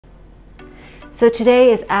So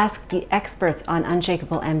today is Ask the Experts on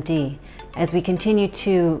Unshakable MD, as we continue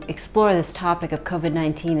to explore this topic of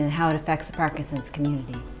COVID-19 and how it affects the Parkinson's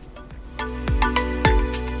community.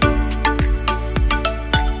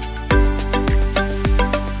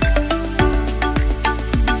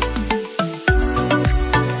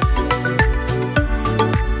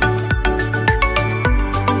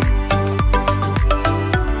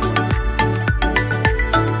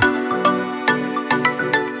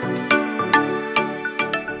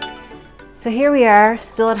 So here we are,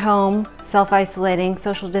 still at home, self-isolating,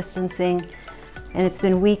 social distancing, and it's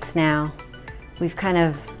been weeks now. We've kind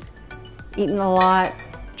of eaten a lot,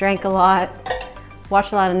 drank a lot,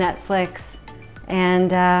 watched a lot of Netflix, and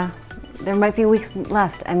there might be weeks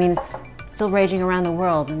left. I mean, it's still raging around the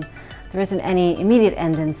world, and there isn't any immediate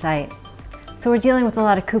end in sight. So we're dealing with a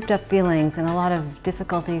lot of cooped up feelings and a lot of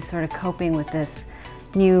difficulty sort of coping with this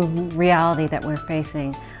new reality that we're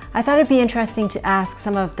facing. I thought it'd be interesting to ask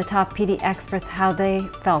some of the top PD experts how they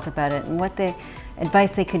felt about it and what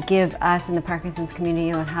advice they could give us in the Parkinson's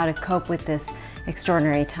community on how to cope with this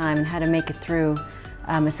extraordinary time and how to make it through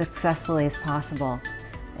as successfully as possible.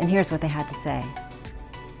 And here's what they had to say.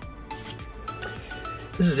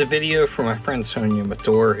 This is a video from my friend Sonia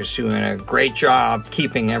Mator, who's doing a great job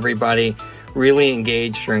keeping everybody really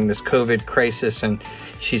engaged during this COVID crisis, and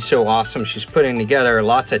she's so awesome. She's putting together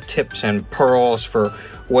lots of tips and pearls for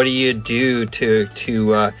what do you do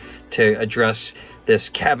to address this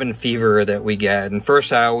cabin fever that we get. And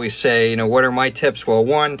first I always say, what are my tips? Well,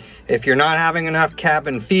 one, if you're not having enough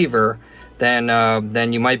cabin fever,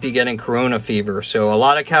 then you might be getting corona fever. So a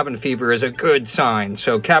lot of cabin fever is a good sign.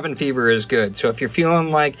 So cabin fever is good. So if you're feeling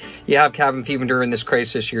like you have cabin fever during this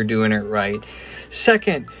crisis, you're doing it right.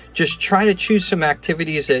 Second, just try to choose some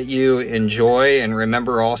activities that you enjoy, and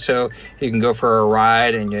remember also you can go for a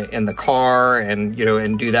ride in the car and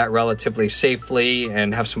do that relatively safely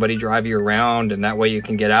and have somebody drive you around, and that way you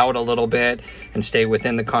can get out a little bit and stay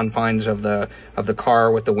within the confines of the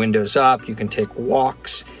car with the windows up. You can take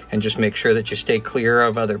walks and just make sure that you stay clear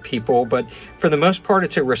of other people. But for the most part,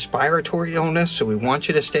 it's a respiratory illness, so we want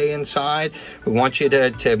you to stay inside. We want you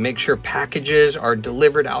to make sure packages are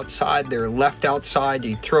delivered outside, they're left outside.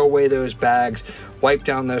 You throw away those bags, wipe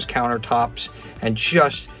down those countertops, and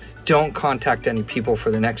just don't contact any people for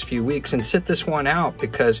the next few weeks and sit this one out,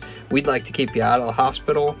 because we'd like to keep you out of the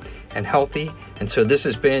hospital and healthy. And so this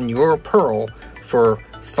has been your pearl for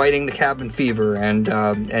fighting the cabin fever,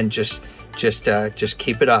 and just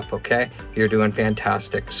keep it up, okay? You're doing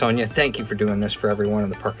fantastic. Sonia, thank you for doing this for everyone in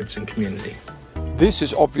the Parkinson community. This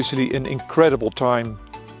is obviously an incredible time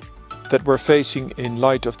that we're facing in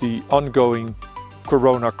light of the ongoing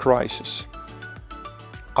corona crisis.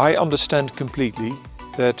 I understand completely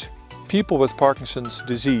that people with Parkinson's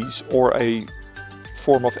disease or a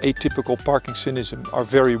form of atypical Parkinsonism are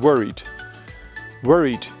very worried.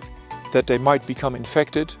 Worried that they might become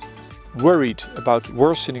infected, worried about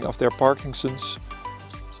worsening of their Parkinson's,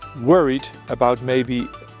 worried about maybe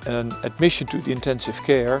an admission to the intensive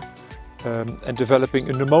care and developing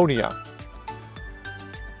a pneumonia.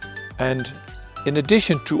 And in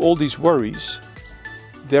addition to all these worries,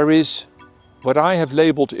 there is what I have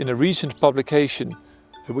labeled in a recent publication,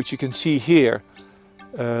 which you can see here,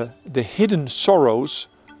 the hidden sorrows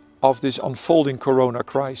of this unfolding corona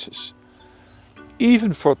crisis.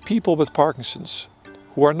 Even for people with Parkinson's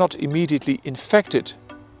who are not immediately infected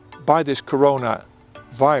by this corona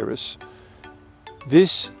virus,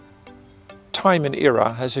 this time and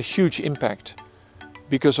era has a huge impact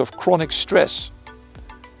because of chronic stress.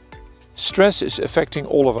 Stress is affecting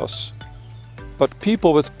all of us, but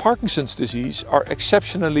people with Parkinson's disease are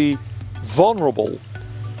exceptionally vulnerable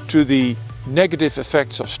to the negative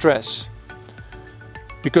effects of stress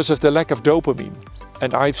because of the lack of dopamine.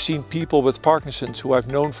 And I've seen people with Parkinson's who I've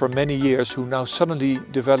known for many years who now suddenly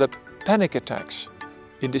develop panic attacks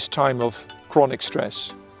in this time of chronic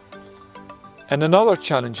stress. And another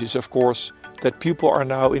challenge is, of course, that people are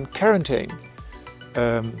now in quarantine,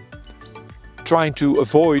 trying to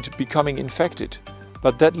avoid becoming infected.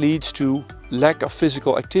 But that leads to lack of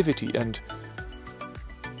physical activity, and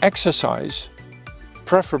exercise,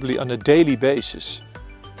 preferably on a daily basis,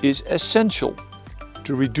 is essential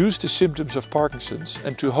to reduce the symptoms of Parkinson's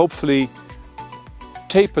and to hopefully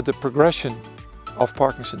taper the progression of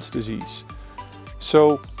Parkinson's disease.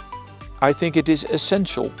 So I think it is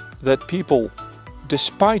essential that people,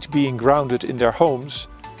 despite being grounded in their homes,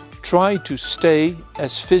 try to stay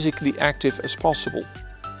as physically active as possible.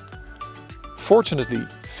 Fortunately,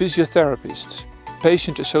 physiotherapists,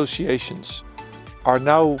 patient associations are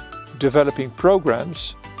now developing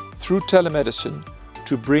programs through telemedicine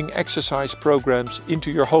to bring exercise programs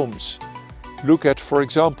into your homes. Look at, for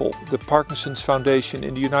example, the Parkinson's Foundation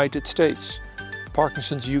in the United States,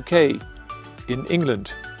 Parkinson's UK in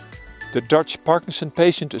England, the Dutch Parkinson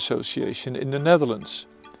Patient Association in the Netherlands,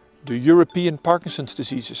 the European Parkinson's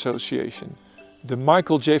Disease Association, the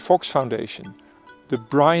Michael J. Fox Foundation, the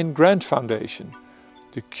Brian Grant Foundation,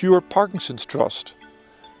 the Cure Parkinson's Trust,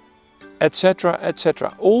 etc.,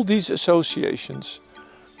 etc. All these associations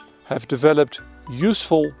have developed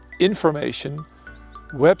useful information,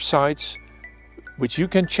 websites, which you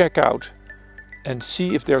can check out and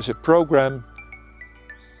see if there's a program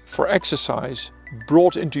for exercise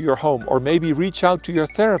brought into your home, or maybe reach out to your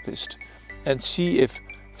therapist and see if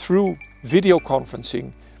through video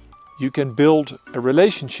conferencing you can build a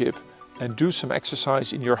relationship and do some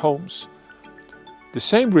exercise in your homes. The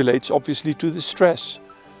same relates obviously to the stress.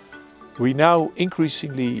 We now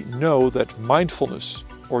increasingly know that mindfulness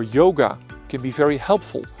or yoga can be very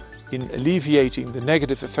helpful in alleviating the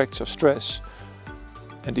negative effects of stress.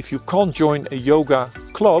 And if you can't join a yoga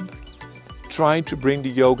club, try to bring the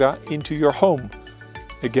yoga into your home.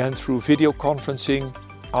 Again, through video conferencing,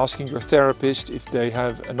 asking your therapist if they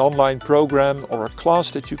have an online program or a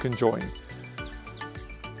class that you can join.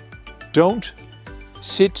 Don't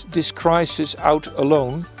sit this crisis out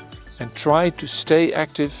alone and try to stay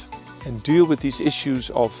active and deal with these issues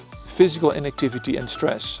of physical inactivity and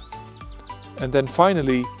stress. And then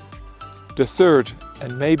finally, the third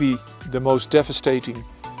and maybe the most devastating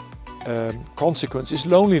consequence is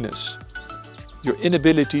loneliness. Your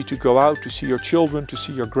inability to go out to see your children, to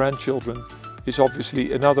see your grandchildren, is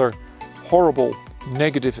obviously another horrible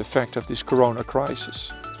negative effect of this corona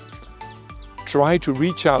crisis. Try to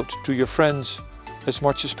reach out to your friends as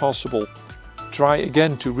much as possible. Try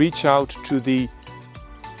again to reach out to the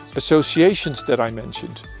associations that I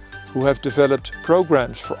mentioned, who have developed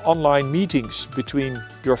programs for online meetings between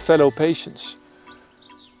your fellow patients.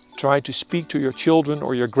 Try to speak to your children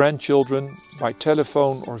or your grandchildren by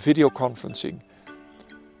telephone or video conferencing.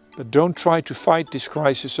 But don't try to fight this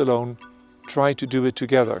crisis alone, try to do it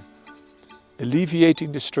together.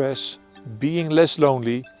 Alleviating the stress, being less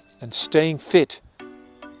lonely and staying fit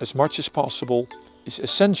as much as possible is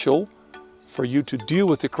essential for you to deal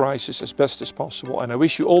with the crisis as best as possible. And I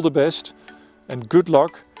wish you all the best and good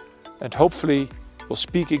luck, and hopefully we'll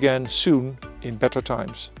speak again soon in better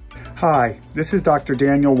times. Hi, this is Dr.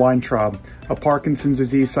 Daniel Weintraub, a Parkinson's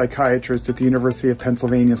disease psychiatrist at the University of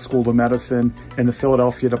Pennsylvania School of Medicine and the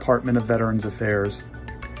Philadelphia Department of Veterans Affairs.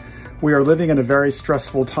 We are living in a very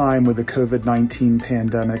stressful time with the COVID-19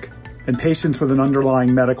 pandemic, and patients with an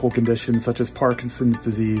underlying medical condition such as Parkinson's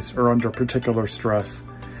disease are under particular stress.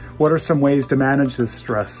 What are some ways to manage this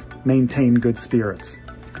stress, maintain good spirits?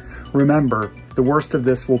 Remember, the worst of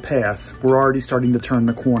this will pass. We're already starting to turn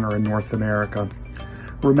the corner in North America.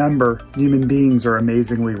 Remember, human beings are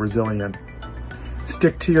amazingly resilient.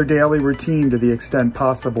 Stick to your daily routine to the extent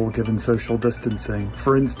possible given social distancing.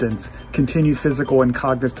 For instance, continue physical and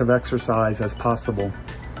cognitive exercise as possible.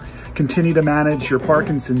 Continue to manage your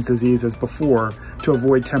Parkinson's disease as before to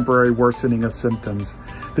avoid temporary worsening of symptoms.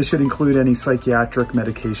 This should include any psychiatric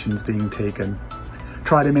medications being taken.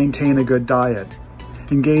 Try to maintain a good diet.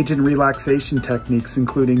 Engage in relaxation techniques,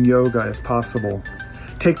 including yoga if possible.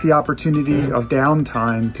 Take the opportunity of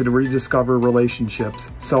downtime to rediscover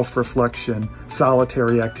relationships, self-reflection,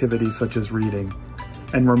 solitary activities such as reading.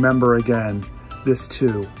 And remember again, this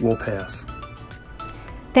too will pass.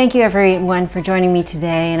 Thank you everyone for joining me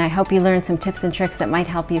today, and I hope you learned some tips and tricks that might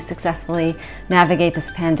help you successfully navigate this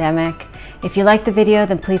pandemic. If you liked the video,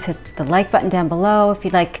 then please hit the like button down below. If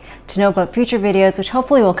you'd like to know about future videos, which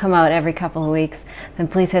hopefully will come out every couple of weeks, then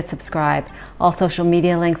please hit subscribe. All social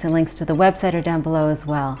media links and links to the website are down below as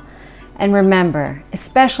well. And remember,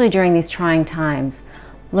 especially during these trying times,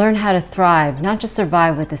 learn how to thrive, not just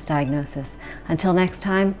survive with this diagnosis. Until next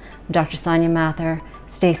time, I'm Dr. Sonia Mather.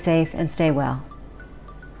 Stay safe and stay well.